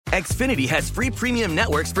Xfinity has free premium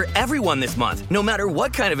networks for everyone this month, no matter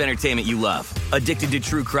what kind of entertainment you love. Addicted to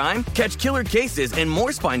true crime? Catch killer cases and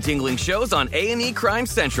more spine-tingling shows on A&E Crime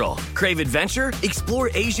Central. Crave adventure? Explore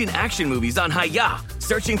Asian action movies on Hi-YAH.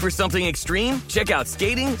 Searching for something extreme? Check out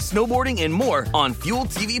skating, snowboarding, and more on Fuel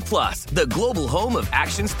TV Plus, the global home of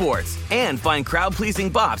action sports. And find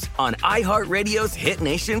crowd-pleasing bops on iHeartRadio's Hit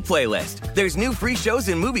Nation playlist. There's new free shows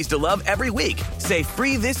and movies to love every week. Say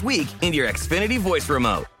free this week in your Xfinity voice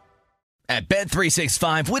remote. At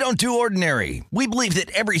Bet365, we don't do ordinary. We believe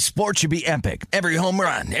that every sport should be epic. Every home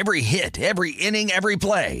run, every hit, every inning, every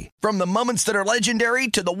play. From the moments that are legendary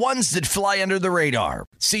to the ones that fly under the radar.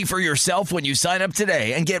 See for yourself when you sign up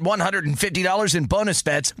today and get $150 in bonus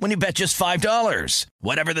bets when you bet just $5.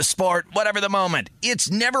 Whatever the sport, whatever the moment, it's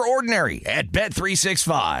never ordinary at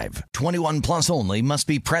Bet365. 21 plus only. Must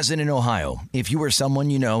be present in Ohio. If you or someone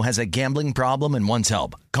you know has a gambling problem and wants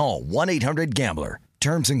help, call 1-800-GAMBLER.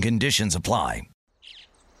 Terms and conditions apply.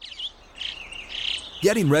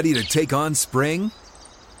 Getting ready to take on spring?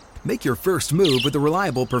 Make your first move with the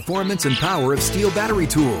reliable performance and power of Steel battery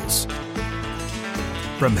tools.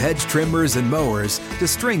 From hedge trimmers and mowers to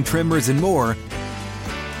string trimmers and more,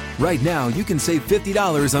 right now you can save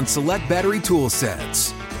 $50 on select battery tool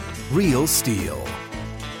sets. Real Steel.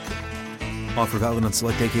 Offer valid on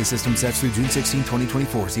select AK system sets through June 16,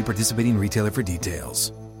 2024. See participating retailer for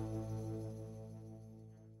details.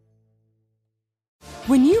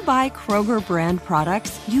 When you buy Kroger brand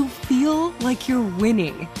products, you feel like you're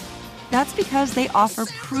winning. That's because they offer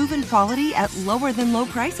proven quality at lower than low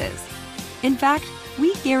prices. In fact,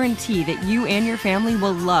 we guarantee that you and your family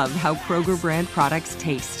will love how Kroger brand products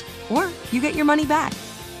taste, or you get your money back.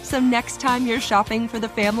 So next time you're shopping for the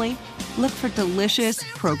family, look for delicious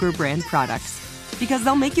Kroger brand products, because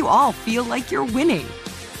they'll make you all feel like you're winning.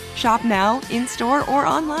 Shop now, in-store, or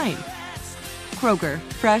online. Kroger,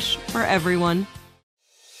 fresh for everyone.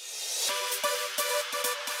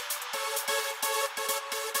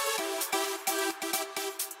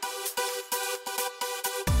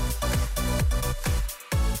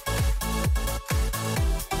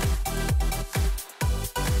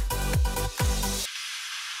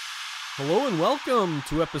 Hello and welcome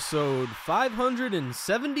to episode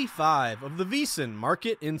 575 of the VSiN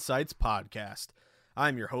Market Insights Podcast.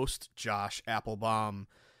 I'm your host, Josh Appelbaum.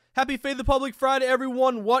 Happy Fade the Public Friday,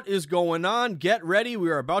 everyone. What is going on? Get ready.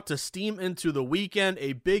 We are about to steam into the weekend,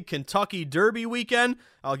 a big Kentucky Derby weekend.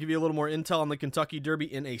 I'll give you a little more intel on the Kentucky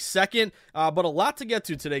Derby in a second, but a lot to get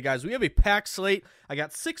to today, guys. We have a packed slate. I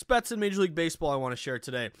got 6 bets in Major League Baseball I want to share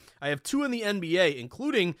today. I have 2 in the NBA,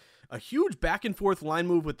 including a huge back-and-forth line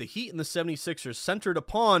move with the Heat and the 76ers centered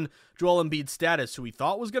upon Joel Embiid's status, who we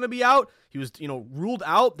thought was going to be out. He was, ruled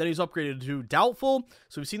out. Then he's upgraded to doubtful.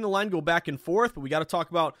 So we've seen the line go back and forth, but we got to talk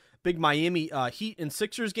about big Miami Heat and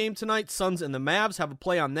Sixers game tonight. Suns and the Mavs have a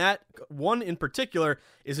play on that. One in particular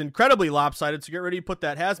is incredibly lopsided, so get ready to put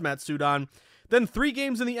that hazmat suit on. Then 3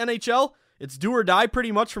 games in the NHL. It's do or die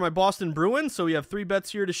pretty much for my Boston Bruins, so we have 3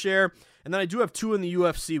 bets here to share. And then I do have 2 in the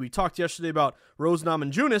UFC. We talked yesterday about Rose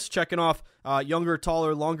Namajunas checking off younger,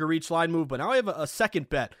 taller, longer reach line move, but now I have a second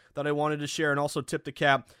bet that I wanted to share and also tip the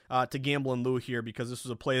cap to Gamble and Lou here, because this was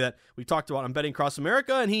a play that we talked about on Betting Across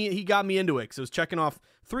America, and he got me into it because it was checking off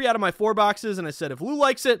 3 out of my 4 boxes, and I said, if Lou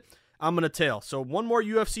likes it, I'm going to tail. So one more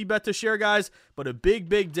UFC bet to share, guys, but a big,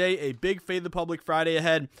 big day, a big Fade the Public Friday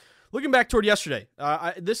ahead. Looking back toward yesterday,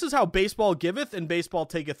 this is how baseball giveth and baseball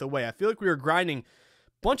taketh away. I feel like we were grinding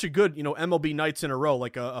bunch of good, MLB nights in a row,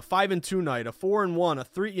 like a 5-2 night, a 4-1, a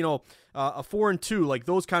 3, a 4-2, like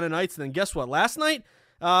those kind of nights. And then guess what? Last night,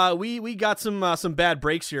 we got some bad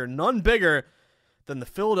breaks here. None bigger than the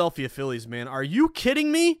Philadelphia Phillies, man. Are you kidding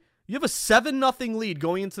me? You have a 7-0 lead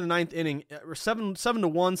going into the 9th inning, or 7-1,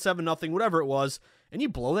 7-0, whatever it was, and you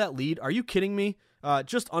blow that lead. Are you kidding me?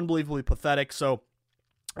 Just unbelievably pathetic. So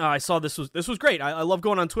I saw this was great. I love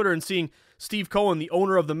going on Twitter and seeing Steve Cohen, the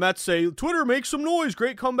owner of the Mets, say, Twitter makes some noise.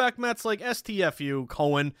 Great comeback, Mets. Like, STFU,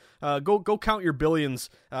 Cohen. Go count your billions.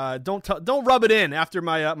 Don't rub it in after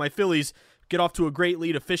my Phillies get off to a great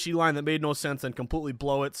lead, a fishy line that made no sense, and completely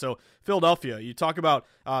blow it. So Philadelphia, you talk about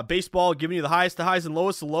baseball giving you the highest to highs and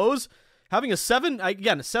lowest to lows. Having a 7-1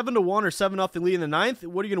 or 7-0 lead in the 9th,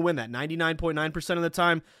 what are you going to win that? 99.9% of the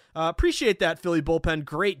time. Appreciate that, Philly bullpen.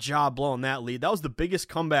 Great job blowing that lead. That was the biggest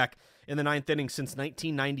comeback in the 9th inning since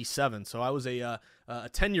 1997. So I was a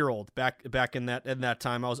 10-year-old back in that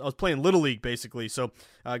time. I was playing Little League, basically. So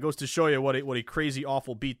it goes to show you what a crazy,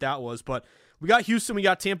 awful beat that was. But we got Houston, we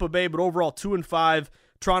got Tampa Bay, but overall 2-5.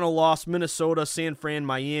 Toronto lost, Minnesota, San Fran,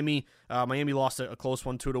 Miami. Miami lost a close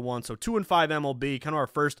one, 2-1. So 2-5 MLB, kind of our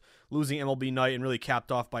first losing MLB night, and really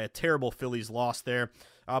capped off by a terrible Phillies loss there.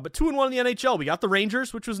 But 2-1 in the NHL. We got the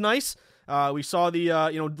Rangers, which was nice. We saw the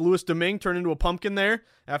Louis Domingue turn into a pumpkin there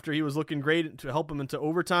after he was looking great to help him into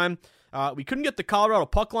overtime. We couldn't get the Colorado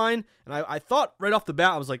puck line, and I thought right off the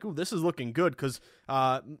bat, I was like, ooh, this is looking good, because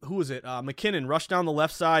who was it? McKinnon rushed down the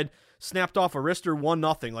left side, snapped off a wrister,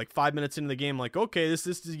 1-0, like 5 minutes into the game. Like, okay, this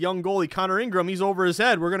is young goalie Connor Ingram. He's over his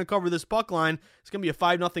head. We're going to cover this puck line. It's going to be a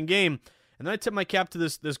 5-0 game. And then I tipped my cap to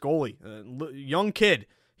this goalie, young kid.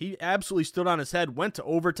 He absolutely stood on his head, went to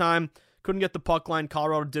overtime. Couldn't get the puck line.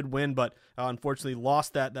 Colorado did win, but unfortunately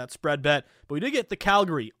lost that spread bet. But we did get the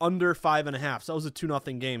Calgary under 5.5. So that was a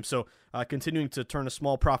 2-0 game. So continuing to turn a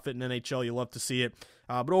small profit in NHL. You love to see it.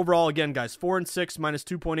 But overall, again, guys, 4-6 minus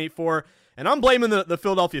 2.84. And I'm blaming the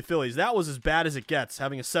Philadelphia Phillies. That was as bad as it gets,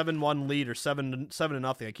 having a 7-1 lead or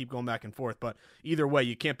 7-0. I keep going back and forth. But either way,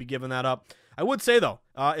 you can't be giving that up. I would say, though,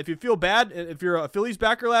 if you feel bad, if you're a Phillies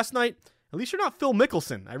backer last night, at least you're not Phil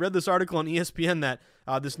Mickelson. I read this article on ESPN that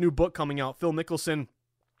this new book coming out, Phil Mickelson,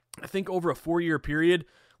 I think over a 4-year period,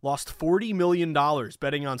 lost $40 million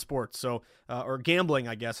betting on sports. So, or gambling,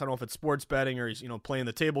 I guess. I don't know if it's sports betting or he's, playing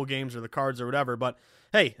the table games or the cards or whatever. But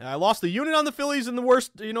hey, I lost the unit on the Phillies in the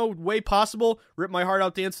worst, way possible. Ripped my heart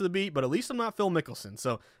out, dance to the beat. But at least I'm not Phil Mickelson.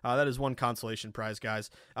 So that is one consolation prize, guys.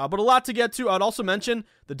 But a lot to get to. I'd also mention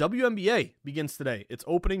the WNBA begins today. It's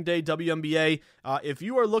opening day WNBA. If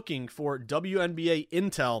you are looking for WNBA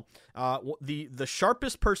intel, the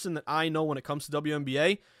sharpest person that I know when it comes to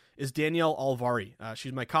WNBA is Danielle Alvari.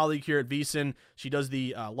 She's my colleague here at VSiN. She does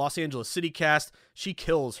the Los Angeles City cast. She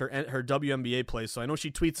kills her WNBA plays, so I know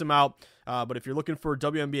she tweets them out. But if you're looking for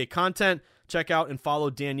WNBA content, check out and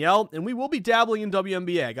follow Danielle. And we will be dabbling in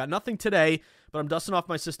WNBA. I got nothing today, but I'm dusting off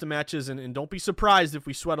my system matches, and don't be surprised if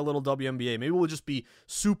we sweat a little WNBA. Maybe we'll just be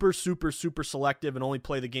super, super, super selective and only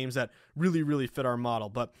play the games that really, really fit our model.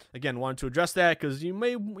 But again, wanted to address that because you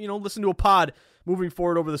may, listen to a pod moving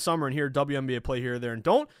forward over the summer and hear WNBA play here or there. And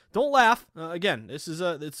don't laugh. Again, this is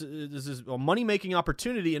a money-making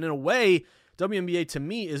opportunity, and in a way, WNBA to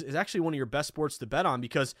me is actually one of your best sports to bet on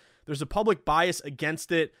because there's a public bias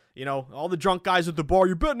against it. All the drunk guys at the bar,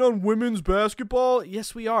 you're betting on women's basketball?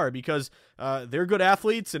 Yes, we are, because they're good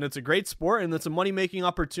athletes and it's a great sport and it's a money-making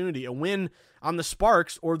opportunity. A win on the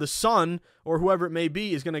Sparks or the Sun or whoever it may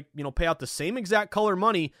be is going to pay out the same exact color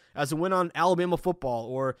money as a win on Alabama football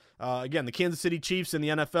or again the Kansas City Chiefs in the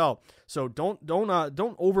NFL. So don't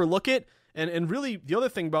overlook it. And really, the other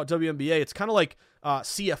thing about WNBA, it's kind of like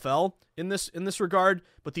CFL in this regard.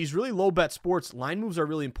 But these really low bet sports, line moves are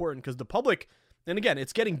really important because the public, and again,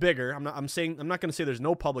 it's getting bigger. I'm not going to say there's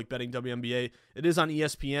no public betting WNBA. It is on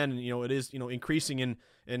ESPN, and it is increasing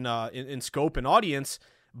in scope and audience.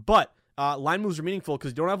 But line moves are meaningful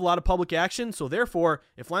because you don't have a lot of public action. So therefore,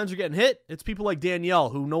 if lines are getting hit, it's people like Danielle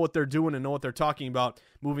who know what they're doing and know what they're talking about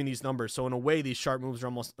moving these numbers. So in a way, these sharp moves are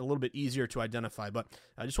almost a little bit easier to identify. But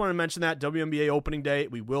I just wanted to mention that WNBA opening day,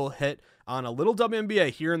 we will hit on a little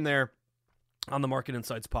WNBA here and there on the Market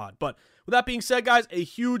Insights pod. But with that being said, guys, a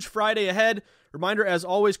huge Friday ahead. Reminder, as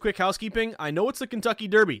always, quick housekeeping. I know it's the Kentucky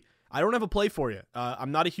Derby. I don't have a play for you.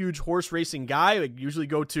 I'm not a huge horse racing guy. I usually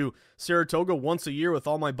go to Saratoga once a year with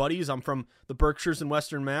all my buddies. I'm from the Berkshires in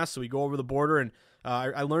Western Mass, so we go over the border, and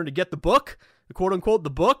I learned to get the book, quote-unquote, the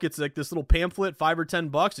book. It's like this little pamphlet, $5 or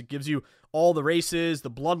 $10. It gives you all the races,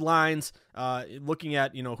 the bloodlines, looking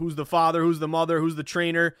at, who's the father, who's the mother, who's the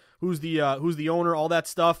trainer, who's the owner, all that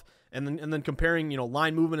stuff. And then comparing,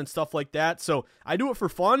 line movement and stuff like that. So I do it for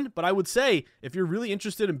fun, but I would say if you're really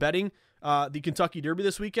interested in betting the Kentucky Derby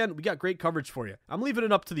this weekend, we got great coverage for you. I'm leaving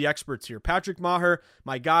it up to the experts here. Patrick Maher,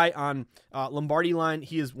 my guy on Lombardi Line,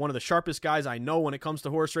 he is one of the sharpest guys I know when it comes to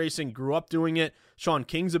horse racing. Grew up doing it. Sean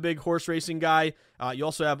King's a big horse racing guy. You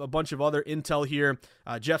also have a bunch of other intel here.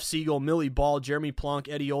 Jeff Siegel, Millie Ball, Jeremy Plunk,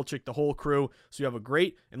 Eddie Olczyk, the whole crew. So you have a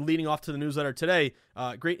great, and leading off to the newsletter today,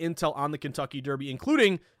 great intel on the Kentucky Derby,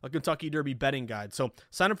 including a Kentucky Derby betting guide. So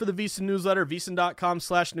sign up for the VSiN newsletter,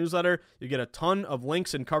 vsin.com/newsletter. You get a ton of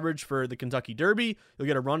links and coverage for the Kentucky Derby. You'll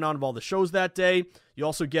get a rundown of all the shows that day. You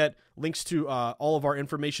also get links to all of our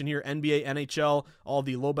information here, NBA, NHL, all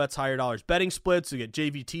the low bets, higher dollars betting splits. You get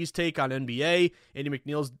JVT's take on NBA, Andy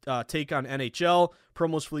McNeil's take on NHL,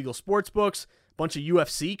 promos for legal sports books, bunch of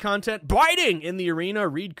UFC content, biting in the arena,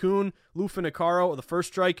 Reed Kuhn, Lou Finicaro, the First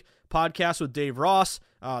Strike podcast with Dave Ross.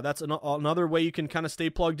 That's another way you can kind of stay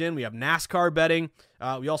plugged in. We have NASCAR betting.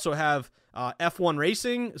 We also have F1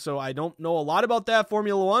 racing. So I don't know a lot about that,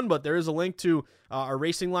 Formula One, but there is a link to our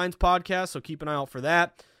Racing Lines podcast. So keep an eye out for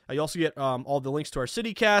that. You also get all the links to our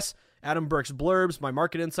CityCast, Adam Burke's blurbs, my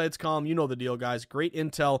Market Insights column. You know the deal, guys. Great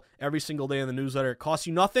intel every single day in the newsletter. It costs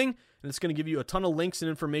you nothing, and it's going to give you a ton of links and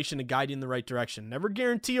information to guide you in the right direction. Never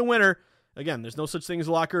guarantee a winner, Again, there's no such thing as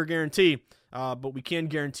a locker guarantee, but we can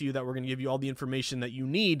guarantee you that we're going to give you all the information that you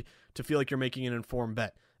need to feel like you're making an informed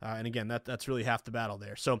bet. And again, that's really half the battle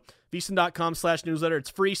there. So VSiN.com/newsletter. It's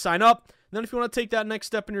free. Sign up. And then if you want to take that next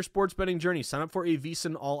step in your sports betting journey, sign up for a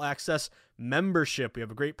VSiN All Access membership. We have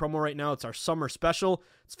a great promo right now. It's our summer special.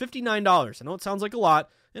 It's $59. I know it sounds like a lot,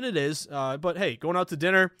 and it is. But hey, going out to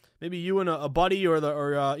dinner, maybe you and a buddy or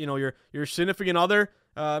your significant other.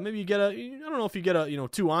 Maybe you get I don't know if you get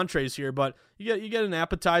 2 entrees here, but you get an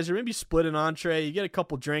appetizer, maybe split an entree, you get a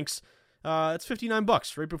couple drinks. It's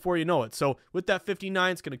 $59 right before you know it. So with that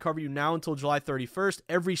 $59, it's going to cover you now until July 31st.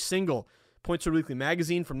 Every single Points for Weekly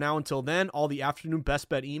magazine from now until then. All the afternoon best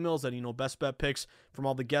bet emails and best bet picks from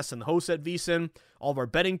all the guests and the hosts at VSiN. All of our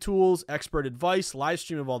betting tools, expert advice, live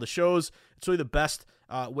stream of all the shows. It's really the best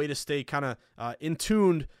way to stay kind of in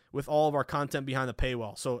tuned with all of our content behind the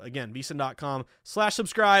paywall. So again,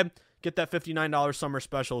 VSiN.com/subscribe. Get that $59 summer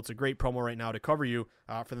special. It's a great promo right now to cover you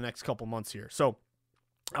for the next couple months here. So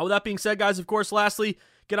with that being said, guys, of course, lastly,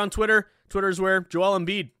 get on Twitter. Twitter is where Joel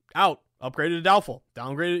Embiid out, upgraded to doubtful,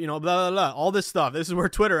 downgraded, blah, blah, blah, all this stuff. This is where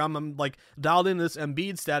Twitter, I'm like dialed in this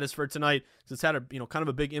Embiid status for tonight because it's had a, kind of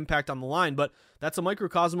a big impact on the line, but that's a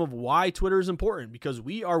microcosm of why Twitter is important because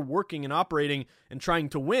we are working and operating and trying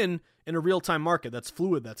to win in a real-time market that's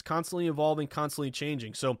fluid, that's constantly evolving, constantly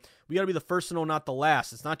changing. So we got to be the first to know, not the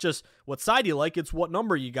last. It's not just what side you like, it's what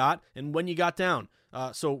number you got and when you got down.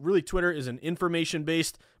 So really Twitter is an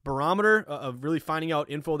information-based barometer of really finding out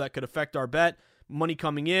info that could affect our bet, money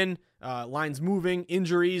coming in, lines moving,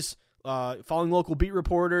 injuries, following local beat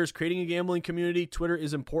reporters, creating a gambling community. Twitter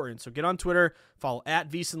is important. So get on Twitter, follow at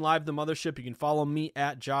VSiN Live, the mothership. You can follow me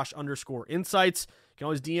at Josh_insights. You can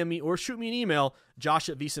always DM me or shoot me an email,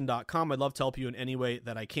 josh@vsin.com. I'd love to help you in any way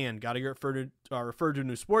that I can. Got to get referred to a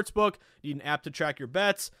new sports book. Need an app to track your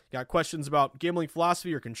bets. Got questions about gambling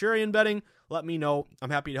philosophy or contrarian betting? Let me know. I'm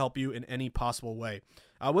happy to help you in any possible way.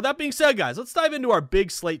 With that being said, guys, let's dive into our big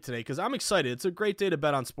slate today because I'm excited. It's a great day to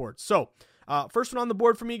bet on sports. So first one on the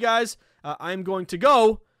board for me, guys, I'm going to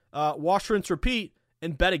go wash, rinse, repeat,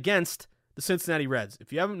 and bet against the Cincinnati Reds.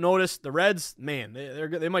 If you haven't noticed, the Reds, man,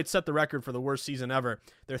 they might set the record for the worst season ever.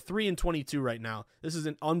 They're 3-22 right now. This is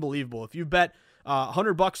unbelievable. If you bet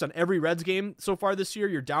 $100 on every Reds game so far this year,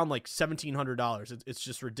 you're down like $1,700. It's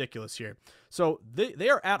just ridiculous here. So they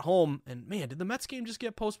are at home, and man, did the Mets game just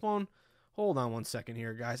get postponed? Hold on one second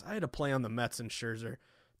here, guys. I had to play on the Mets and Scherzer.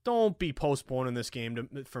 Don't be postponing this game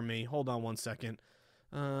for me. Hold on one second.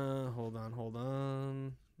 Hold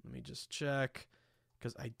on. Let me just check.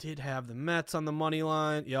 Because I did have the Mets on the money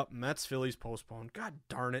line. Yep, Mets, Phillies postponed. God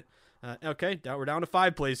darn it. Okay, we're down to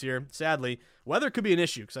 5 plays here, sadly. Weather could be an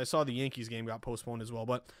issue because I saw the Yankees game got postponed as well.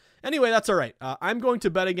 But anyway, that's all right. I'm going to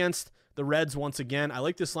bet against the Reds once again. I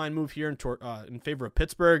like this line move here in favor of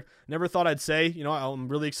Pittsburgh. Never thought I'd say, I'm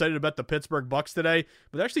really excited to bet the Pittsburgh Bucks today.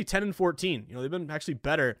 But they're actually 10-14. They've been actually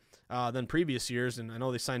better than previous years. And I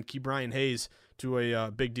know they signed Ke'Bryan Hayes to a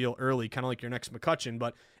big deal early, kind of like your next McCutchen.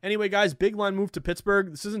 But anyway, guys, big line move to Pittsburgh.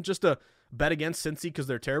 This isn't just a bet against Cincy because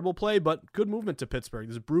they're terrible play, but good movement to Pittsburgh.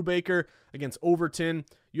 This is Brubaker against Overton.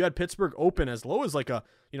 You had Pittsburgh open as low as like a,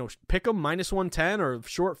 pick 'em -110 or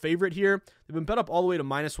short favorite here. They've been bet up all the way to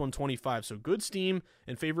 -125. So good steam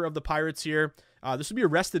in favor of the Pirates here. This would be a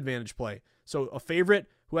rest advantage play. So a favorite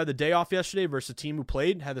who had the day off yesterday versus a team who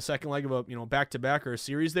played, had the second leg of a, back-to-back or a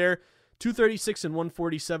series there. 236 and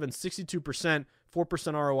 147, 62%,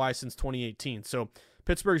 4% ROI since 2018. So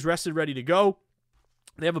Pittsburgh's rested, ready to go.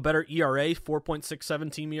 They have a better ERA,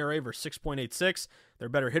 4.67 team ERA versus 6.86. They're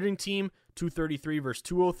a better hitting team, 233 versus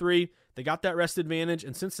 203. They got that rest advantage,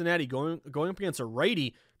 and Cincinnati going up against a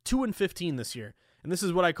righty, 2-15 this year. And this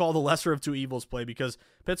is what I call the lesser of two evils play because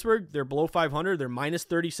Pittsburgh, they're below 500. They're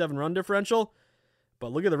 -37 run differential.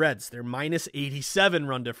 But look at the Reds. They're -87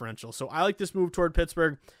 run differential. So I like this move toward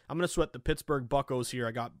Pittsburgh. I'm going to sweat the Pittsburgh Buccos here.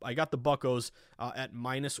 I got the Buccos at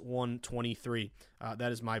 -123.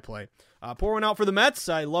 That is my play. Pour one out for the Mets.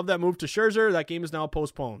 I love that move to Scherzer. That game is now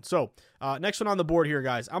postponed. So next one on the board here,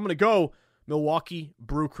 guys. I'm going to go Milwaukee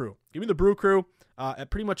Brew Crew. Give me the Brew Crew at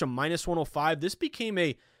pretty much a -105. This became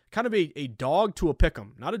a kind of a dog to a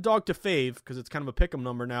pick'em. Not a dog to fave because it's kind of a pick'em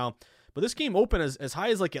number now. But this game opened as high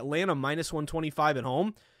as like Atlanta -125 at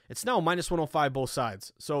home. It's now -105 both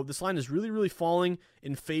sides. So this line is really, really falling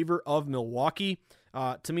in favor of Milwaukee.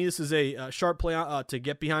 To me, this is a sharp play to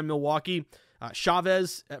get behind Milwaukee.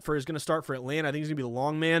 Chavez is going to start for Atlanta. I think he's going to be the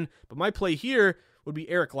long man. But my play here would be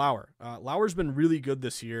Eric Lauer. Lauer's been really good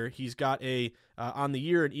this year. He's got on the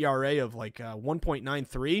year an ERA of like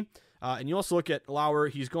 1.93. And you also look at Lauer.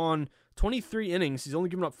 He's gone 23 innings. He's only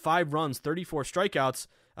given up 5 runs, 34 strikeouts.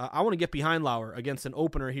 I want to get behind Lauer against an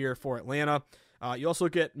opener here for Atlanta. You also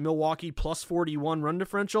look at Milwaukee plus 41 run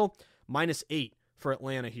differential, -8 for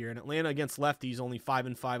Atlanta here. And Atlanta against lefties only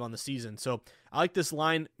 5-5 on the season. So I like this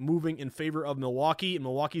line moving in favor of Milwaukee. And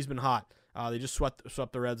Milwaukee's been hot. They just swept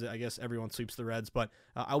the Reds. I guess everyone sweeps the Reds. But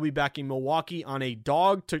I'll be backing Milwaukee on a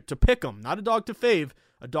dog to pick 'em, not a dog to fave,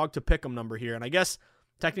 a dog to pick 'em number here. And I guess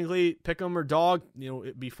technically pick 'em or dog,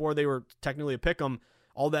 before they were technically a pick 'em,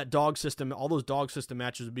 all those dog system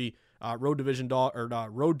matches would be road division dog or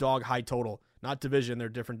road dog high total, not division. They're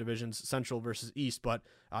different divisions, Central versus East, but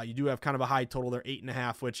you do have kind of a high total there,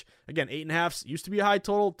 8.5, which again, 8.5 used to be a high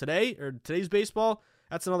total. Today's baseball,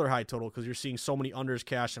 that's another high total because you're seeing so many unders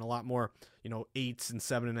cash and a lot more, 8s and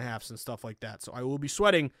 7.5s and stuff like that. So I will be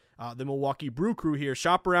sweating the Milwaukee Brew Crew here.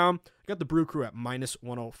 Shop around. I got the Brew Crew at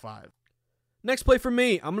 -105. Next play for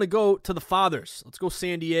me, I'm going to go to the Fathers. Let's go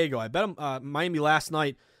San Diego. I bet them Miami last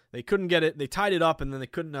night. They couldn't get it. They tied it up, and then they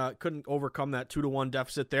couldn't overcome that 2-1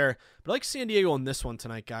 deficit there. But I like San Diego in this one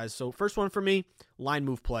tonight, guys. So first one for me, line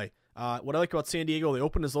move play. What I like about San Diego, they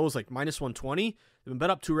opened as low as like -120. They've been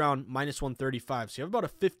bet up to around -135. So you have about a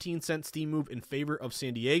 15-cent steam move in favor of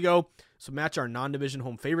San Diego. So match our non-division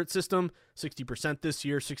home favorite system, 60% this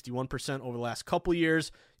year, 61% over the last couple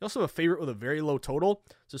years. You also have a favorite with a very low total.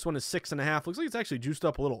 So this one is 6.5. Looks like it's actually juiced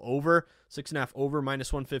up a little over, 6.5 over,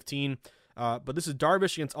 -115. But this is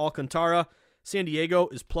Darvish against Alcantara. San Diego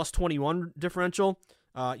is +21 differential.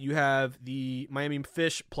 You have the Miami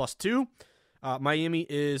Fish +2. Miami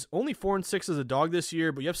is only 4-6 as a dog this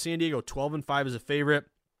year, but you have San Diego 12-5 as a favorite.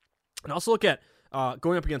 And also look at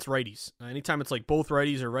going up against righties. Anytime it's like both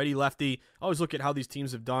righties or righty-lefty, I always look at how these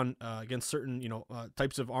teams have done against certain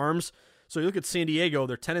types of arms. So you look at San Diego,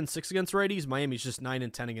 they're 10-6 against righties. Miami's just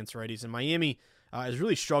 9-10 against righties. And Miami has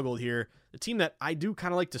really struggled here. The team that I do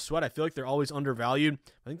kind of like to sweat, I feel like they're always undervalued.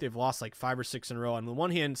 I think they've lost like 5 or 6 in a row. On the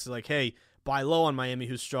one hand, it's like, hey, buy low on Miami,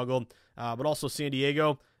 who's struggled. But also San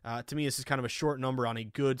Diego, to me, this is kind of a short number on a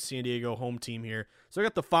good San Diego home team here. So I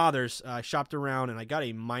got the Fathers. I shopped around, and I got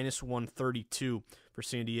a -132 for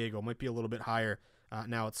San Diego. Might be a little bit higher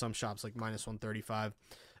now at some shops, like -135.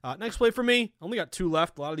 Next play for me, only got 2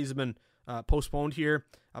 left. A lot of these have been postponed here.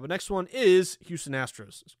 But next one is Houston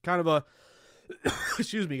Astros. It's kind of a,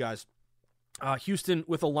 excuse me, guys. Houston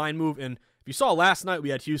with a line move, and if you saw last night, we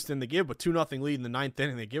had Houston. They gave up a 2-0 lead in the 9th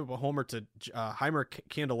inning. They gave up a homer to Heimer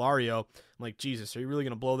Candelario. I'm like, Jesus, are you really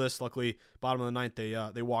going to blow this? Luckily, bottom of the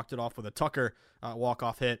 9th, they walked it off with a Tucker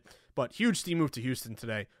walk-off hit. But huge steam move to Houston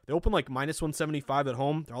today. They opened like -175 at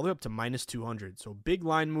home. They're all the way up to -200. So big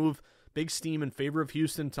line move, big steam in favor of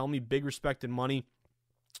Houston. Tell me big respect and money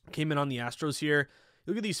came in on the Astros here.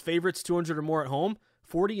 Look at these favorites, 200 or more at home,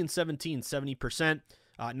 40-17, 70%.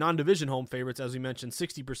 Non-division home favorites, as we mentioned,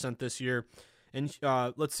 60% this year. And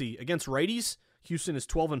let's see, against righties, Houston is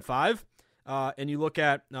 12-5. And you look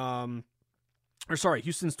at,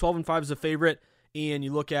 Houston's 12-5 as a favorite. And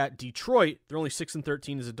you look at Detroit, they're only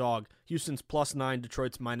 6-13 as a dog. Houston's +9,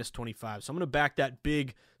 Detroit's -25. So I'm going to back that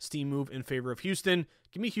big steam move in favor of Houston.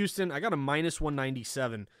 Give me Houston. I got a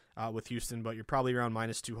 -197 with Houston, but you're probably around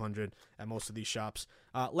 -200 at most of these shops.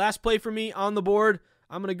 Last play for me on the board,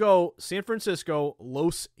 I'm going to go San Francisco,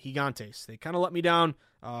 Los Gigantes. They kind of let me down,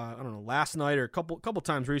 last night or a couple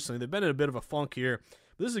times recently. They've been in a bit of a funk here.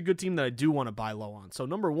 But this is a good team that I do want to buy low on. So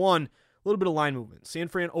number one, a little bit of line movement. San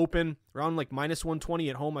Fran open around like -120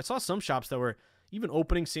 at home. I saw some shops that were even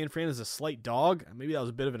opening San Fran as a slight dog. Maybe that was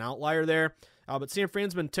a bit of an outlier there. But San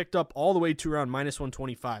Fran's been ticked up all the way to around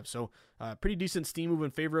 -125. So pretty decent steam move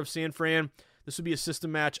in favor of San Fran. This would be a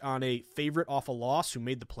system match on a favorite off a loss who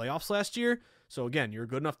made the playoffs last year. So again, you're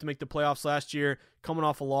good enough to make the playoffs last year, coming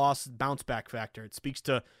off a loss, bounce back factor. It speaks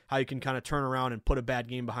to how you can kind of turn around and put a bad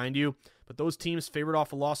game behind you. But those teams favored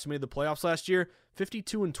off a loss who made the playoffs last year,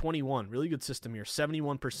 52-21. Really good system here.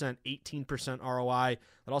 71%, 18% ROI.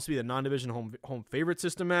 That'll also be the non-division home favorite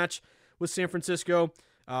system match with San Francisco.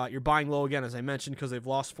 You're buying low again, as I mentioned, because they've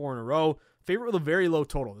lost 4 in a row. Favorite with a very low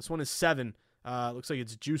total. This one is 7. Looks like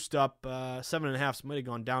it's juiced up 7.5. So it might have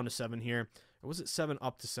gone down to 7 here. Or was it 7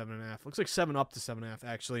 up to 7.5? Looks like 7 up to 7.5,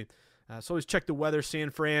 actually. So always check the weather.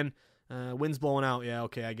 San Fran, wind's blowing out. Yeah,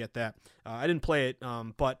 okay, I get that. I didn't play it,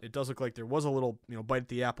 but it does look like there was a little bite at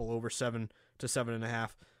the apple over 7 to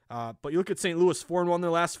 7.5. But you look at St. Louis, 4-1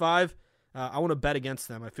 their last 5. I want to bet against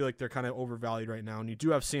them. I feel like they're kind of overvalued right now. And you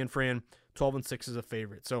do have San Fran, 12-6 as a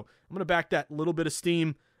favorite. So I'm going to back that little bit of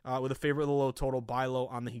steam with a favorite of the low total, buy low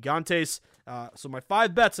on the Gigantes. So my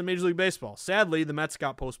 5 bets in Major League Baseball. Sadly, the Mets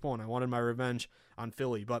got postponed. I wanted my revenge on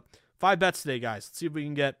Philly. But 5 bets today, guys. Let's see if we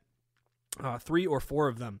can get 3 or 4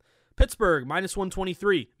 of them. Pittsburgh,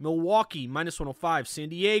 -123. Milwaukee, -105. San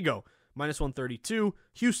Diego, -132,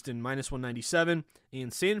 Houston, -197,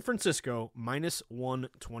 and San Francisco,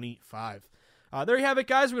 -125. There you have it,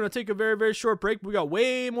 guys. We're going to take a very, very short break. We got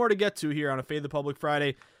way more to get to here on a Fade the Public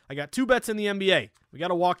Friday. I got 2 bets in the NBA. We got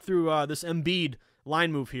to walk through this Embiid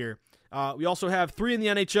line move here. We also have 3 in the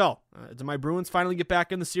NHL. Do my Bruins finally get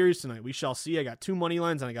back in the series tonight? We shall see. I got 2 money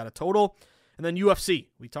lines, and I got a total. And then UFC.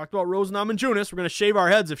 We talked about Rose Namajunas. We're going to shave our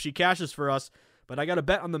heads if she cashes for us, but I got a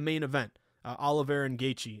bet on the main event, Oliveira and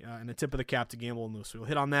Gaethje, and a tip of the cap to Gamble and Loose. So we'll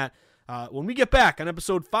hit on that when we get back on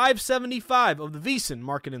episode 575 of the VSiN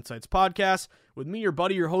Market Insights podcast with me, your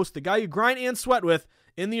buddy, your host, the guy you grind and sweat with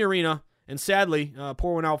in the arena. And sadly,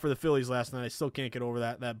 pour one out for the Phillies last night. I still can't get over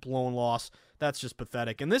that blown loss. That's just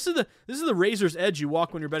pathetic. And this is the razor's edge you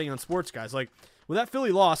walk when you're betting on sports, guys. Like with that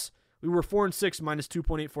Philly loss, we were 4-6 minus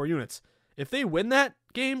 2.84 units. If they win that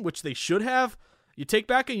game, which they should have, you take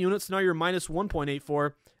back a unit, so now you're minus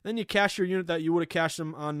 1.84. Then you cash your unit that you would have cashed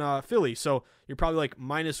them on Philly, so you're probably like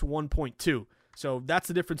minus 1.2. So that's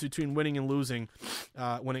the difference between winning and losing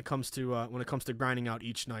when it comes to grinding out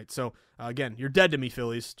each night. So again, you're dead to me,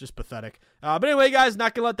 Phillies. Just pathetic. But anyway, guys,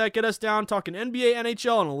 not gonna let that get us down. Talking NBA,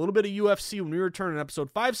 NHL, and a little bit of UFC when we return in episode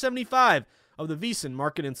 575 of the VSiN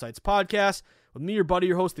Market Insights podcast with me, your buddy,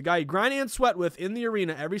 your host, the guy you grind and sweat with in the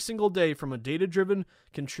arena every single day from a data-driven,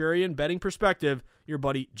 contrarian betting perspective. Your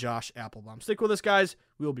buddy Josh Appelbaum. Stick with us, guys.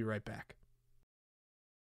 We'll be right back.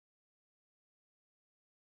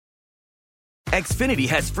 Xfinity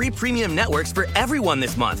has free premium networks for everyone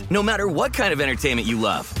this month, no matter what kind of entertainment you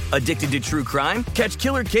love. Addicted to true crime? Catch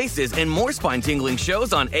killer cases and more spine-tingling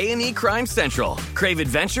shows on A&E Crime Central. Crave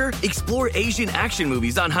adventure? Explore Asian action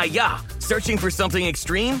movies on Hi-Ya. Searching for something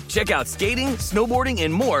extreme? Check out skating, snowboarding,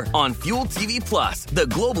 and more on Fuel TV Plus, the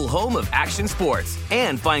global home of action sports.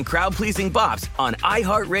 And find crowd-pleasing bops on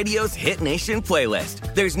iHeartRadio's Hit Nation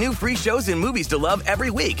playlist. There's new free shows and movies to love every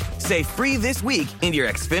week. Say free this week in your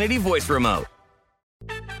Xfinity voice remote.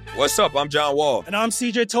 What's up? I'm John Wall. And I'm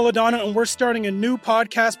CJ Toledano, and we're starting a new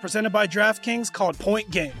podcast presented by DraftKings called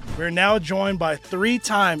Point Game. We're now joined by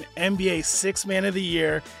 3-time NBA Sixth Man of the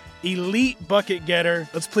Year, elite bucket getter.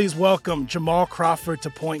 Let's please welcome Jamal Crawford to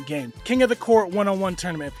Point Game. King of the Court one-on-one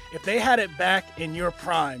tournament. If they had it back in your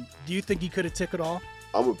prime, do you think you could have took it all?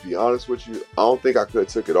 I'm going to be honest with you. I don't think I could have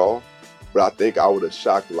took it all, but I think I would have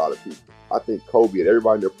shocked a lot of people. I think Kobe and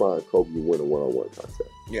everybody in their prime, Kobe would win a one-on-one contest.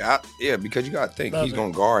 Yeah, because you got to think, he's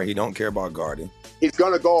going to guard. He don't care about guarding. He's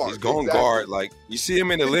going to guard. He's going to guard. Like, you see him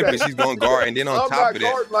in the Olympics, he's going to guard. And then on top of that. I'm not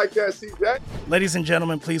guarding like that, CJ. Ladies and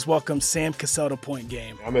gentlemen, please welcome Sam Cassell to Point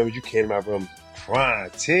Game. I remember you came out from crying,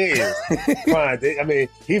 tears, crying. I mean,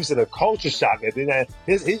 he was in a culture shock. And then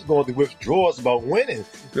he's going through withdrawals about winning.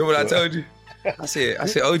 Remember what I told you? I said,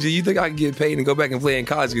 OG, you think I can get paid and go back and play in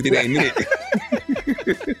college? You think they ain't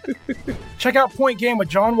it? Check out Point Game with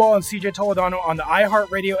John Wall and CJ Toledano on the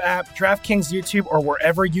iHeartRadio app, DraftKings YouTube, or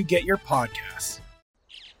wherever you get your podcasts.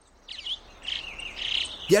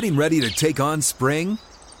 Getting ready to take on spring?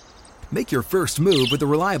 Make your first move with the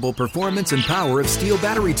reliable performance and power of Steel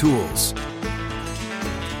battery tools.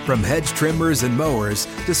 From hedge trimmers and mowers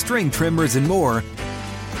to string trimmers and more,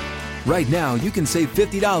 right now you can save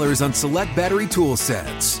 $50 on select battery tool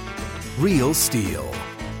sets. Real Steel.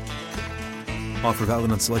 Offer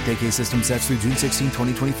valid on select AK system sets through June 16,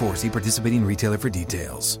 2024. See participating retailer for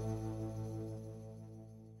details.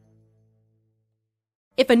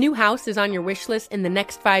 If a new house is on your wish list in the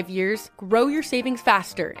next 5 years, grow your savings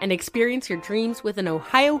faster and experience your dreams with an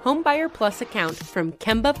Ohio Homebuyer Plus account from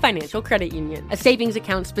Kemba Financial Credit Union. A savings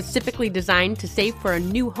account specifically designed to save for a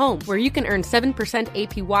new home, where you can earn 7%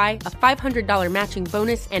 APY, a $500 matching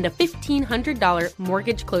bonus, and a $1,500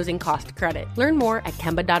 mortgage closing cost credit. Learn more at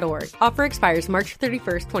Kemba.org. Offer expires March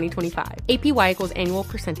 31st, 2025. APY equals annual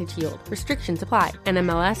percentage yield. Restrictions apply.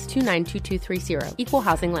 NMLS 292230. Equal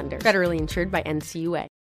housing lender. Federally insured by NCUA.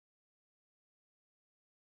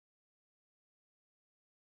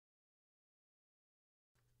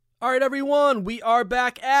 All right, everyone, we are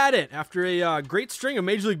back at it. After a great string of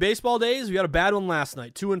Major League Baseball days, we had a bad one last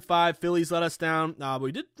night. 2-5, Phillies let us down. But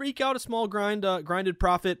we did eke out a small grinded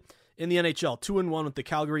profit in the NHL. 2-1 with the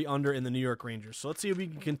Calgary under in the New York Rangers. So let's see if we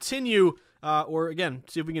can continue,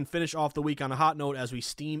 see if we can finish off the week on a hot note as we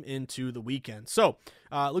steam into the weekend. So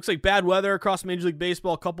it looks like bad weather across Major League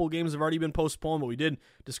Baseball. A couple of games have already been postponed, but we did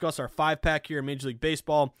discuss our 5-pack here in Major League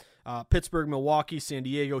Baseball. Pittsburgh, Milwaukee, San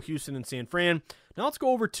Diego, Houston, and San Fran. Now let's go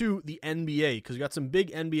over to the NBA because we got some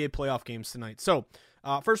big NBA playoff games tonight. So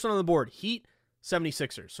first one on the board, Heat,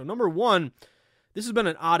 76ers. So number one, this has been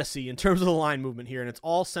an odyssey in terms of the line movement here, and it's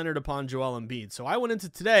all centered upon Joel Embiid. So I went into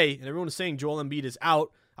today, and everyone was saying Joel Embiid is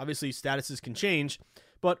out. Obviously, statuses can change.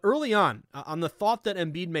 But early on the thought that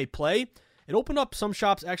Embiid may play, it opened up some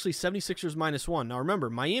shops actually 76ers -1. Now remember,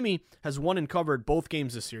 Miami has won and covered both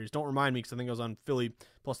games this series. Don't remind me because I think I was on Philly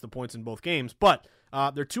plus the points in both games. But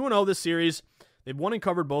they're 2-0 this series. They've won and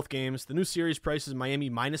covered both games. The new series price is Miami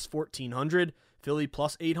 -1400, Philly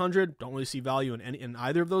 +800. Don't really see value in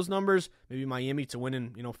either of those numbers. Maybe Miami to win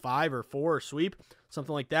in 5 or 4 or sweep,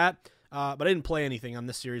 something like that. But I didn't play anything on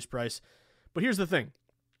this series price. But here's the thing.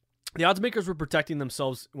 The odds makers were protecting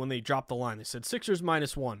themselves when they dropped the line. They said Sixers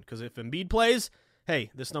 -1 because if Embiid plays, hey,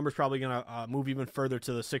 this number's probably going to move even further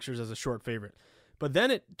to the Sixers as a short favorite. But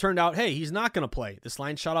then it turned out, hey, he's not going to play. This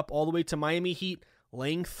line shot up all the way to Miami Heat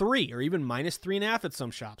laying 3 or even -3.5 at some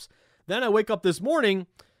shops. Then I wake up this morning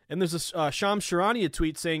and there's a Shams Charania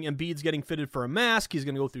tweet saying Embiid's getting fitted for a mask. He's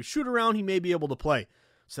going to go through shoot around. He may be able to play.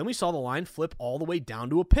 So then we saw the line flip all the way down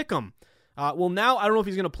to a pick'em. Well, now I don't know if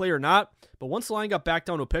he's going to play or not, but once the line got back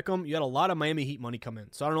down to a pick'em, you had a lot of Miami Heat money come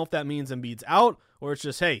in. So I don't know if that means Embiid's out or it's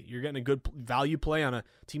just, hey, you're getting a good value play on a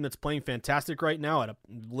team that's playing fantastic right now at a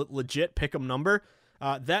legit pick'em number.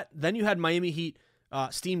 Then you had Miami Heat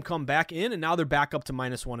steam come back in, and now they're back up to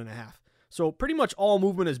 -1.5. So pretty much all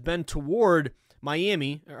movement has been toward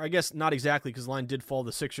Miami. Or I guess not exactly because the line did fall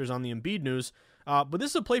the Sixers on the Embiid news. But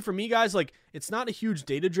this is a play for me, guys. Like, it's not a huge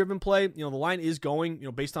data-driven play. The line is going,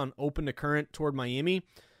 based on open to current toward Miami.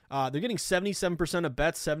 They're getting 77% of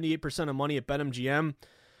bets, 78% of money at BetMGM.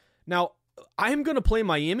 Now, I am going to play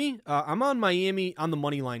Miami. I'm on Miami on the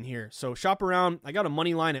money line here. So shop around. I got a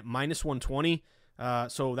money line at -120.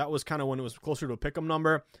 So that was kind of when it was closer to a pick'em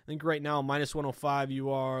number. I think right now, -105, you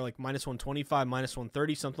are like -125,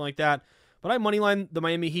 -130, something like that. But I moneyline the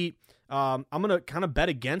Miami Heat. I'm going to kind of bet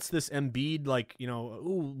against this Embiid,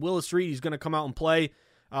 Willis Reed, he's going to come out and play.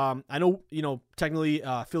 I know, technically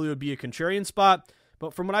Philly would be a contrarian spot,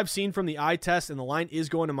 but from what I've seen from the eye test, and the line is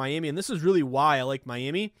going to Miami, and this is really why I like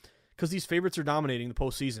Miami, because these favorites are dominating the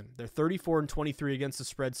postseason. They're 34-23 against the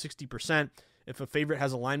spread, 60%. If a favorite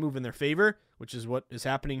has a line move in their favor, which is what is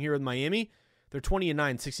happening here with Miami, they're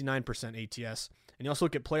 20-9, 69% ATS. And you also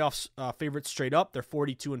look at playoffs favorites straight up, they're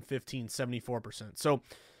 42-15, 74%. So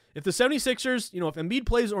if the 76ers, if Embiid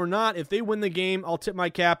plays or not, if they win the game, I'll tip my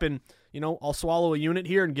cap and, I'll swallow a unit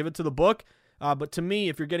here and give it to the book. But to me,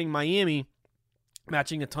 if you're getting Miami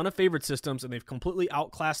matching a ton of favorite systems and they've completely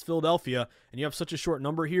outclassed Philadelphia and you have such a short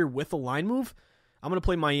number here with a line move, I'm going to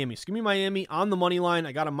play Miami. So give me Miami on the money line.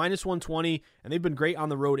 I got a -120, and they've been great on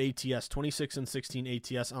the road ATS, 26-16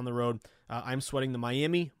 ATS on the road. I'm sweating the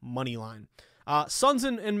Miami money line. Suns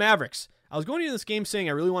and Mavericks. I was going into this game saying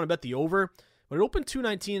I really want to bet the over, but it opened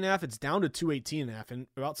 219.5. It's down to 218.5, and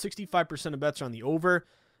about 65% of bets are on the over.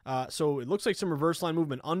 So it looks like some reverse line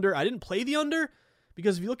movement under. I didn't play the under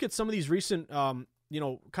because if you look at some of these recent,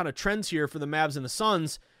 kind of trends here for the Mavs and the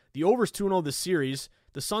Suns, the over's 2-0 this series.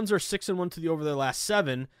 The Suns are 6-1 to the over their last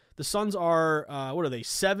 7. The Suns are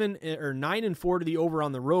 9-4 to the over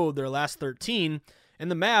on the road their last 13,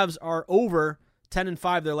 and the Mavs are over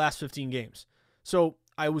 10-5 their last 15 games. So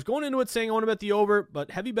I was going into it saying I want to bet the over,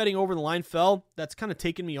 but heavy betting over, the line fell. That's kind of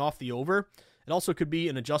taken me off the over. It also could be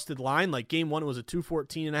an adjusted line. Like game 1 was a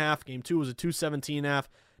 214.5, game 2 was a 217.5.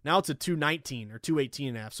 Now it's a 219 or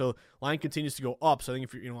 218.5. So line continues to go up. So I think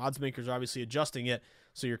if you're, odds makers are obviously adjusting it.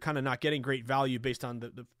 So you're kind of not getting great value based on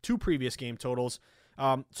the 2 previous game totals.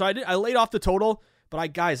 So I laid off the total, but I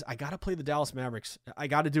got to play the Dallas Mavericks. I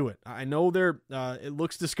got to do it. I know it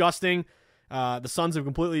looks disgusting. The Suns have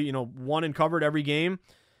completely, won and covered every game,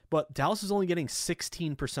 but Dallas is only getting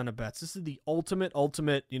 16% of bets. This is the ultimate,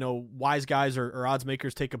 wise guys or odds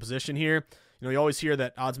makers take a position here. You always hear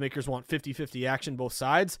that odds makers want 50-50 action both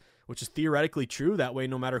sides, which is theoretically true. That way,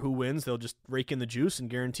 no matter who wins, they'll just rake in the juice and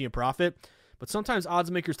guarantee a profit. But sometimes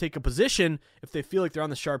odds makers take a position if they feel like they're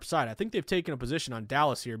on the sharp side. I think they've taken a position on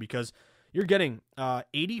Dallas here because you're getting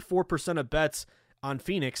 84% of bets on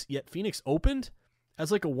Phoenix, yet Phoenix opened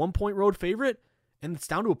as like a 1-point road favorite, and it's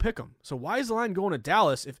down to a pick'em. So why is the line going to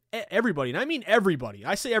Dallas if everybody, and I mean everybody,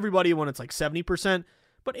 I say everybody when it's like 70%,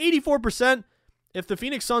 but 84%, if the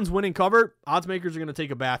Phoenix Suns win and cover, odds makers are going to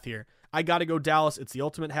take a bath here. I got to go Dallas. It's the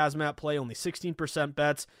ultimate hazmat play, only 16%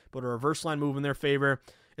 bets, but a reverse line move in their favor.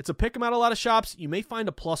 It's a pick 'em out a lot of shops. You may find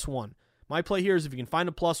a +1. My play here is if you can find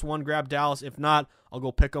a +1, grab Dallas. If not, I'll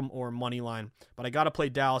go pick 'em or money line. But I got to play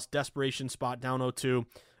Dallas. Desperation spot, down 0-2.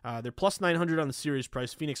 They're +900 on the series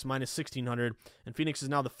price. Phoenix -1,600. And Phoenix is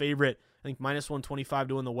now the favorite. I think -125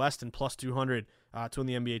 to win the West and +200 to win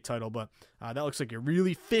the NBA title. But that looks like a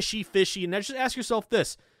really fishy. And just ask yourself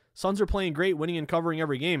this. Suns are playing great, winning and covering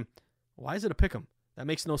every game. Why is it a pick 'em? That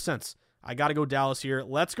makes no sense. I got to go Dallas here.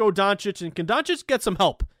 Let's go Doncic. And can Doncic get some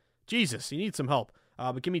help? Jesus, he needs some help.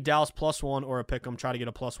 But give me Dallas +1 or a pick 'em. Try to get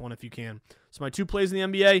a +1 if you can. So my 2 plays in the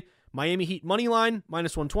NBA, Miami Heat money line,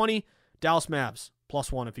 -120. Dallas Mavs,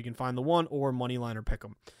 +1 if you can find the 1, or money line or pick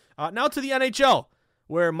 'em. Now to the NHL,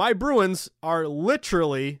 where my Bruins are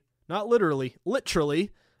literally, not literally,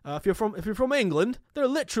 if you're from England, they're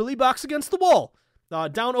literally backs against the wall,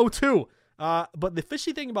 down 0-2. But the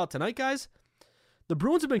fishy thing about tonight, guys, the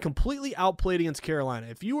Bruins have been completely outplayed against Carolina.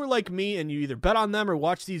 If you were like me and you either bet on them or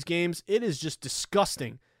watch these games, it is just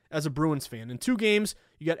disgusting as a Bruins fan. In 2 games,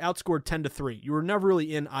 you got outscored 10-3. You were never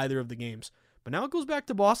really in either of the games. But now it goes back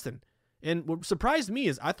to Boston. And what surprised me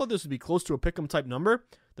is I thought this would be close to a pick'em type number.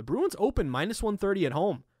 The Bruins open -130 at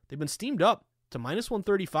home. They've been steamed up to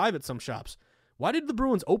 -135 at some shops. Why did the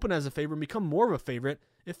Bruins open as a favorite and become more of a favorite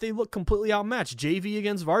if they look completely outmatched? JV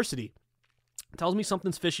against varsity. It tells me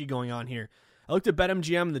something's fishy going on here. I looked at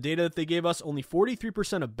BetMGM and the data that they gave us, only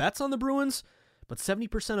 43% of bets on the Bruins, but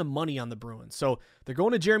 70% of money on the Bruins. So they're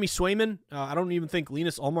going to Jeremy Swayman. I don't even think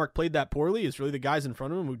Linus Ullmark played that poorly. It's really the guys in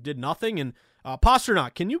front of him who did nothing. And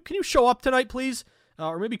Pasternak, can you show up tonight, please?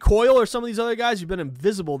 Or maybe Coyle or some of these other guys. You've been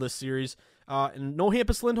invisible this series. And no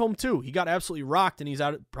Hampus Lindholm, too. He got absolutely rocked, and he's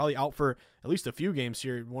probably out for at least a few games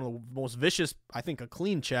here. One of the most vicious, I think, a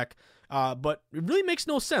clean check. But it really makes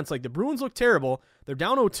no sense. Like, the Bruins look terrible. They're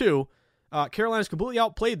down 0-2. Carolina's completely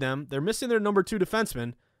outplayed them. They're missing their number 2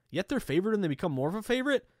 defenseman, yet they're favored and they become more of a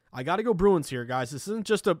favorite. I got to go Bruins here, guys. This isn't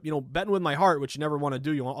just a betting with my heart, which you never want to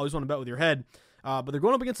do. You always want to bet with your head. But they're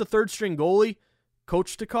going up against a third-string goalie,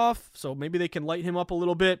 Coach Stikov, so maybe they can light him up a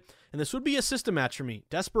little bit. And this would be a system match for me.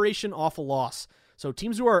 Desperation, awful loss. So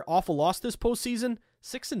teams who are awful loss this postseason,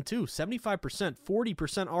 6-2, 75%,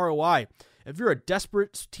 40% ROI. If you're a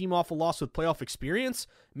desperate team awful loss with playoff experience,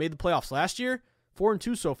 made the playoffs last year,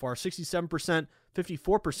 4-2 so far, 67%,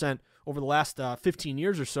 54% over the last 15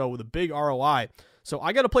 years or so with a big ROI. So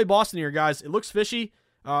I got to play Boston here, guys. It looks fishy,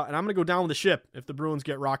 and I'm going to go down with the ship if the Bruins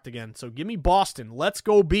get rocked again. So give me Boston. Let's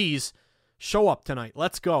go, Bees. Show up tonight.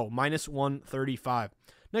 Let's go. -135.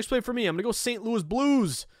 Next play for me, I'm going to go St. Louis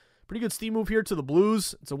Blues. Pretty good steam move here to the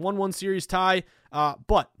Blues. It's a 1-1 series tie,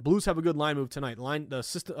 but Blues have a good line move tonight.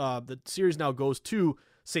 The series now goes to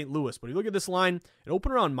St. Louis. But if you look at this line, it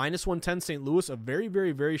opened around -110 St. Louis, a very,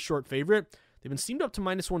 very, very short favorite. They've been steamed up to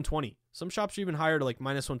 -120. Some shops are even higher to like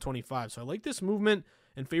 -125. So I like this movement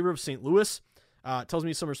in favor of St. Louis. It tells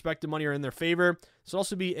me some respected money are in their favor. This will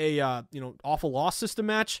also be a awful loss system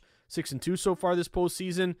match. 6-2 so far this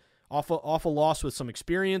postseason. Awful loss with some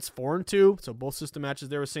experience, 4-2. So both system matches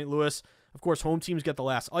there with St. Louis. Of course, home teams get the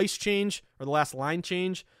last ice change or the last line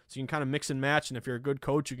change, so you can kind of mix and match. And if you're a good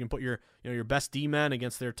coach, you can put your best D-men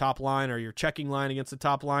against their top line or your checking line against the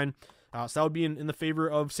top line. So that would be in the favor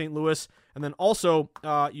of St. Louis. And then also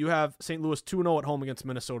you have St. Louis 2-0 at home against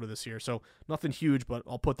Minnesota this year. So nothing huge, but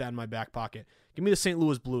I'll put that in my back pocket. Give me the St.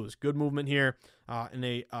 Louis Blues. Good movement here in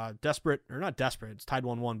a desperate, or not desperate, it's tied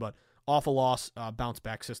 1-1, but awful loss bounce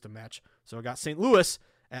back system match. So I got St. Louis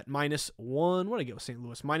at -1. What did I get with St.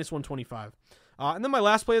 Louis? -125. And then my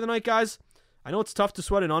last play of the night, guys. I know it's tough to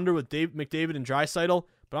sweat an under with McDavid and Draisaitl,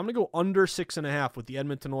 but I'm going to go under 6.5 with the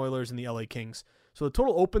Edmonton Oilers and the LA Kings. So the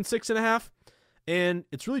total open 6.5, and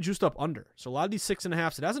it's really juiced up under. So a lot of these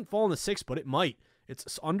 6.5s, it hasn't fallen to 6, but it might.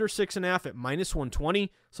 It's under 6.5 at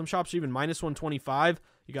 -120. Some shops are even -125.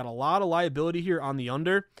 You got a lot of liability here on the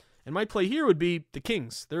under. And my play here would be the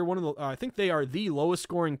Kings. They're one of the, I think they are the lowest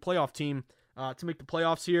scoring playoff team to make the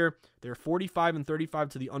playoffs here. They're 45-35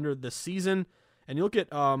 to the under this season. And you look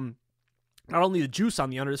at not only the juice on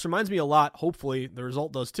the under, this reminds me a lot, hopefully the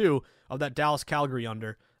result does too, of that Dallas-Calgary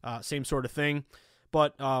under. Same sort of thing.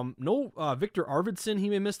 But no Victor Arvidsson, he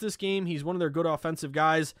may miss this game. He's one of their good offensive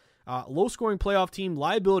guys. Low-scoring playoff team,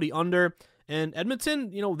 liability under. And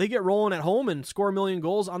Edmonton, they get rolling at home and score 1 million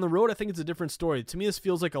goals. On the road, I think it's a different story. To me, this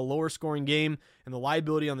feels like a lower-scoring game, and the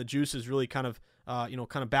liability on the juice is really kind of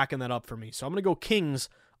backing that up for me. So I'm going to go Kings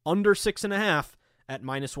under 6.5 at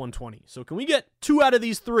 -120. So can we get 2 out of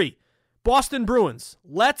these 3? Boston Bruins,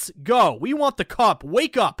 let's go. We want the cup.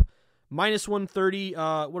 Wake up. -130,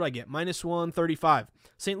 what do I get? -135.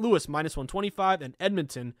 St. Louis, -125, and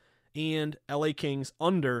Edmonton and LA Kings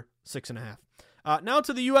under 6.5. Now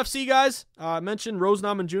to the UFC, guys. I mentioned Rose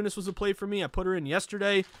Namajunas was a play for me. I put her in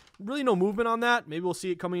yesterday. Really no movement on that. Maybe we'll see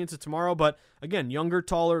it coming into tomorrow. But again, younger,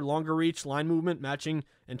 taller, longer reach, line movement, matching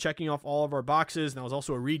and checking off all of our boxes. And that was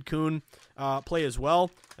also a Reed Kuhn play as well.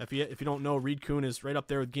 If you don't know, Reed Kuhn is right up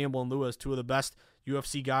there with Gamble and Lou as 2 of the best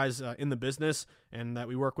UFC guys in the business and that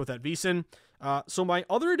we work with at VSiN. So my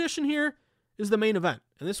other addition here is the main event.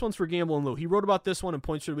 And this one's for Gamble and Lou. He wrote about this one in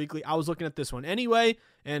Points for the Weekly. I was looking at this one anyway,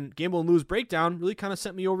 and Gamble and Lou's breakdown really kind of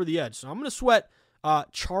sent me over the edge. So I'm going to sweat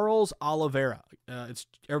Charles Oliveira. It's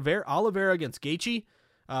Oliveira against Gaethje.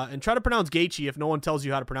 And try to pronounce Gaethje if no one tells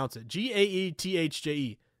you how to pronounce it.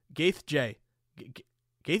 Gaethje. Gaethje.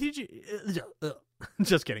 Gaethje?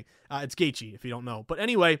 Just kidding. It's Gaethje if you don't know. But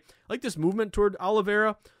anyway, I like this movement toward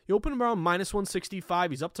Oliveira. He opened around minus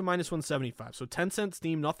 165. He's up to minus 175. So 10-cent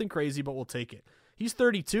steam, nothing crazy, but we'll take it. He's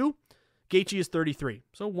 32. Gaethje is 33.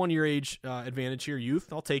 So 1 year age advantage here,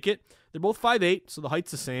 youth. I'll take it. They're both 5'8", so the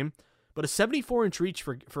height's the same. But a 74-inch reach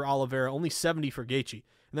for Oliveira, only 70 for Gaethje.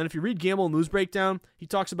 And then if you read Gamble and Lose Breakdown, he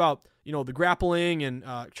talks about, the grappling and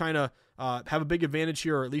trying to have a big advantage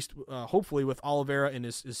here, or at least hopefully with Oliveira and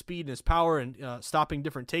his speed and his power and stopping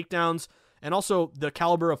different takedowns, and also the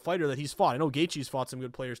caliber of fighter that he's fought. I know Gaethje's fought some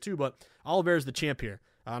good players too, but Oliveira's the champ here,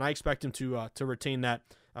 and I expect him to retain that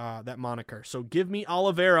moniker. So give me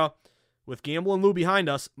Oliveira with Gamble and Lou behind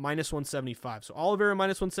us, minus 175. So Oliveira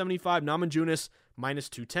minus 175, Namajunas minus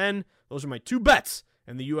 210. Those are my two bets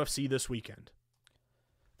in the UFC this weekend.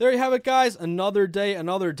 There you have it, guys. Another day,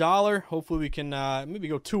 another dollar. Hopefully we can maybe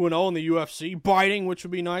go 2-0 in the UFC. Biting, which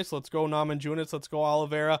would be nice. Let's go Namajunas. Let's go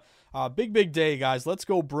Oliveira. Big day, guys. Let's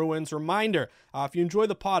go Bruins. Reminder, if you enjoy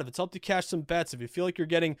the pod, if it's helped you cash some bets, if you feel like you're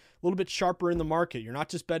getting a little bit sharper in the market, you're not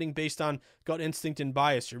just betting based on gut instinct and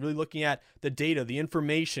bias. You're really looking at the data, the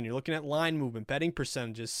information. You're looking at line movement, betting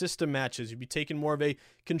percentages, system matches. You'd be taking more of a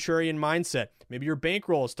contrarian mindset. Maybe your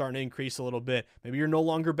bankroll is starting to increase a little bit. Maybe you're no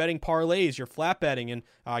longer betting parlays. You're flat betting and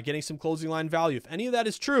getting some closing line value. If any of that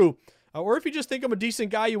is true, or if you just think I'm a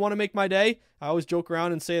decent guy, you want to make my day, I always joke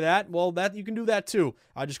around and say that, well, that you can do that too.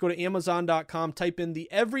 Just go to Amazon.com, type in the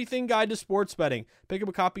Everything Guide to Sports Betting. Pick up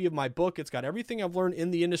a copy of my book. It's got everything I've learned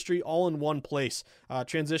in the industry all in one place.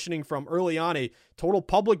 Transitioning from early on a total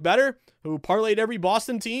public bettor who parlayed every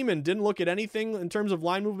Boston team and didn't look at anything in terms of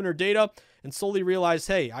line movement or data, and slowly realized,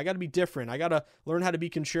 hey, I got to be different. I got to learn how to be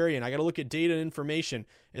contrarian. I got to look at data and information.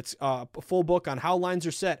 It's a full book on how lines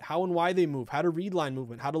are set, how and why they move, how to read line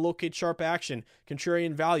movement, how to locate sharp action,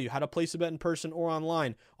 contrarian value, how to place a bet in person or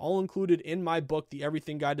online, all included in my book, The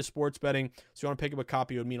Everything Guide to Sports Betting. So if you want to pick up a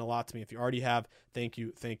copy, it would mean a lot to me. If you already have, thank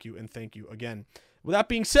you, and thank you again. With that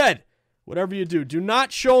being said, whatever you do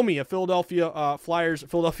not show me a the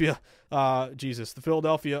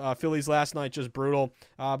Philadelphia Phillies last night, just brutal.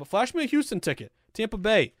 But flash me a Houston ticket, Tampa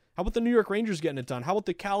Bay. How about the New York Rangers getting it done? How about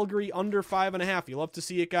the Calgary under 5.5? You love to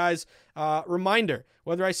see it, guys. Reminder,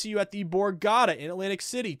 whether I see you at the Borgata in Atlantic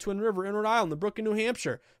City, Twin River in Rhode Island, the Brook in New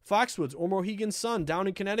Hampshire, Foxwoods or Mohegan Sun down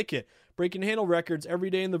in Connecticut, breaking handle records every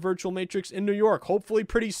day in the virtual matrix in New York. Hopefully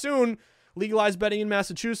pretty soon, legalized betting in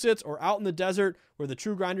Massachusetts, or out in the desert where the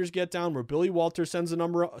true grinders get down, where Billy Walter sends his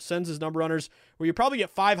number runners, where you probably get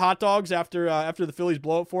 5 hot dogs after the Phillies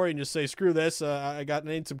blow it for you and just say, screw this, I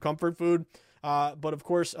need some comfort food. But of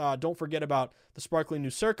course, don't forget about the sparkling new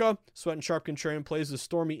Circa. Sweat and Sharp Contrarian plays with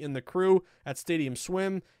Stormy in the crew at Stadium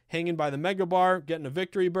Swim, hanging by the Mega Bar, getting a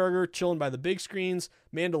victory burger, chilling by the big screens,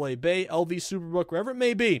 Mandalay Bay, LV Superbook, wherever it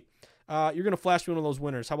may be. You're going to flash me one of those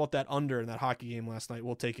winners. How about that under in that hockey game last night?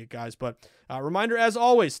 We'll take it, guys. But reminder, as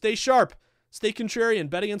always, stay sharp, stay contrarian,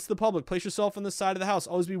 bet against the public, place yourself on the side of the house.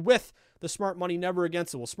 Always be with the smart money, never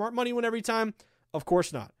against it. Will smart money win every time? Of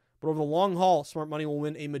course not. But over the long haul, smart money will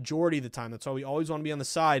win a majority of the time. That's why we always want to be on the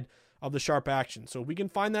side of the sharp action. So if we can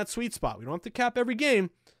find that sweet spot, we don't have to cap every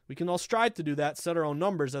game. We can all strive to do that, set our own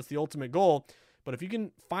numbers. That's the ultimate goal. But if you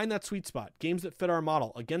can find that sweet spot, games that fit our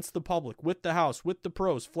model, against the public, with the house, with the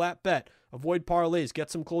pros, flat bet, avoid parlays,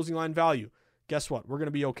 get some closing line value, guess what? We're going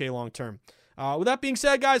to be okay long term. With that being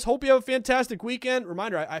said, guys, hope you have a fantastic weekend.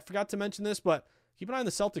 Reminder, I forgot to mention this, but keep an eye on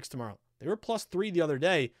the Celtics tomorrow. They were +3 the other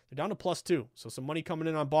day. They're down to +2. So some money coming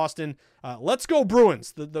in on Boston. Let's go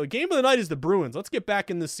Bruins. The game of the night is the Bruins. Let's get back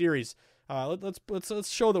in this series. Let's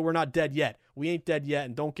show that we're not dead yet. We ain't dead yet,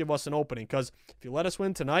 and don't give us an opening. Because if you let us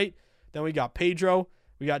win tonight, then we got Pedro,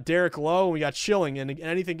 we got Derek Lowe, and we got Schilling, and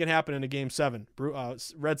anything can happen in a Game 7.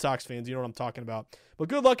 Red Sox fans, you know what I'm talking about. But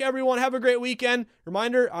good luck, everyone. Have a great weekend.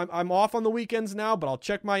 Reminder, I'm off on the weekends now, but I'll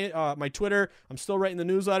check my Twitter. I'm still writing the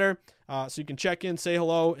newsletter, so you can check in, say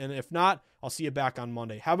hello, and if not, I'll see you back on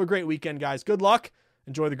Monday. Have a great weekend, guys. Good luck.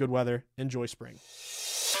 Enjoy the good weather. Enjoy spring.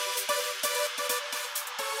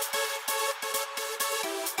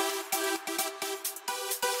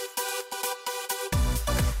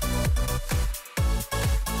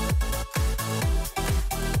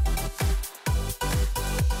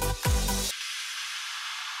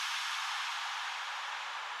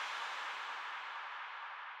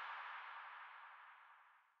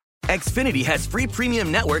 Xfinity has free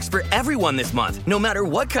premium networks for everyone this month, no matter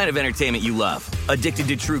what kind of entertainment you love. Addicted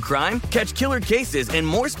to true crime? Catch killer cases and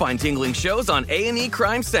more spine-tingling shows on A&E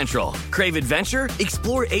Crime Central. Crave adventure?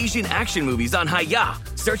 Explore Asian action movies on Hi-Ya.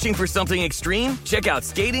 Searching for something extreme? Check out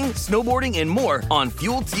skating, snowboarding, and more on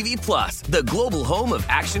Fuel TV Plus, the global home of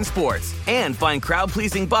action sports. And find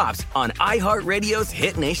crowd-pleasing bops on iHeartRadio's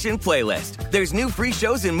Hit Nation playlist. There's new free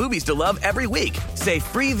shows and movies to love every week. Say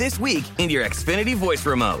free this week in your Xfinity voice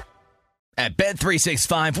remote. At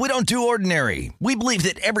Bet365, we don't do ordinary. We believe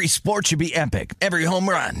that every sport should be epic. Every home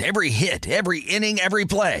run, every hit, every inning, every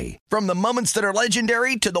play. From the moments that are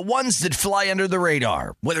legendary to the ones that fly under the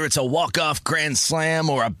radar. Whether it's a walk-off grand slam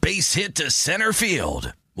or a base hit to center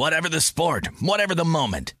field. Whatever the sport, whatever the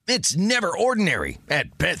moment. It's never ordinary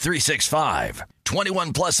at Bet365.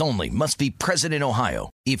 21 plus only. Must be present in Ohio.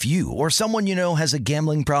 If you or someone you know has a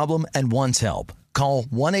gambling problem and wants help, call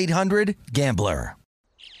 1-800-GAMBLER.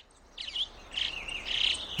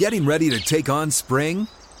 Getting ready to take on spring?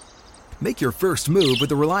 Make your first move with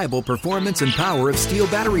the reliable performance and power of Steel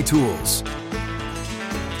battery tools.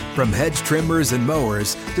 From hedge trimmers and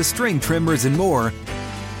mowers to string trimmers and more,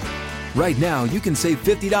 right now you can save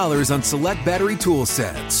 $50 on select battery tool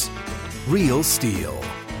sets. Real Steel.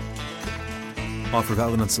 Offer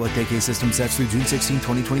valid on select AK system sets through June 16,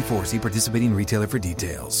 2024. See participating retailer for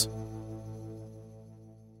details.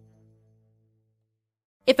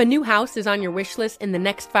 If a new house is on your wish list in the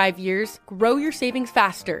next 5 years, grow your savings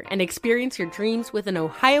faster and experience your dreams with an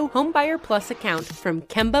Ohio Homebuyer Plus account from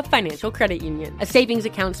Kemba Financial Credit Union. A savings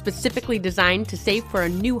account specifically designed to save for a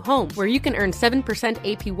new home where you can earn 7%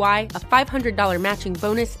 APY, a $500 matching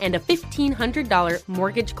bonus, and a $1,500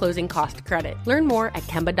 mortgage closing cost credit. Learn more at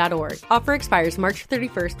Kemba.org. Offer expires March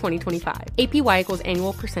 31st, 2025. APY equals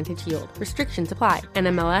annual percentage yield. Restrictions apply.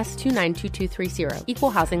 NMLS 292230.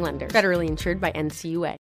 Equal housing lender. Federally insured by NCUA.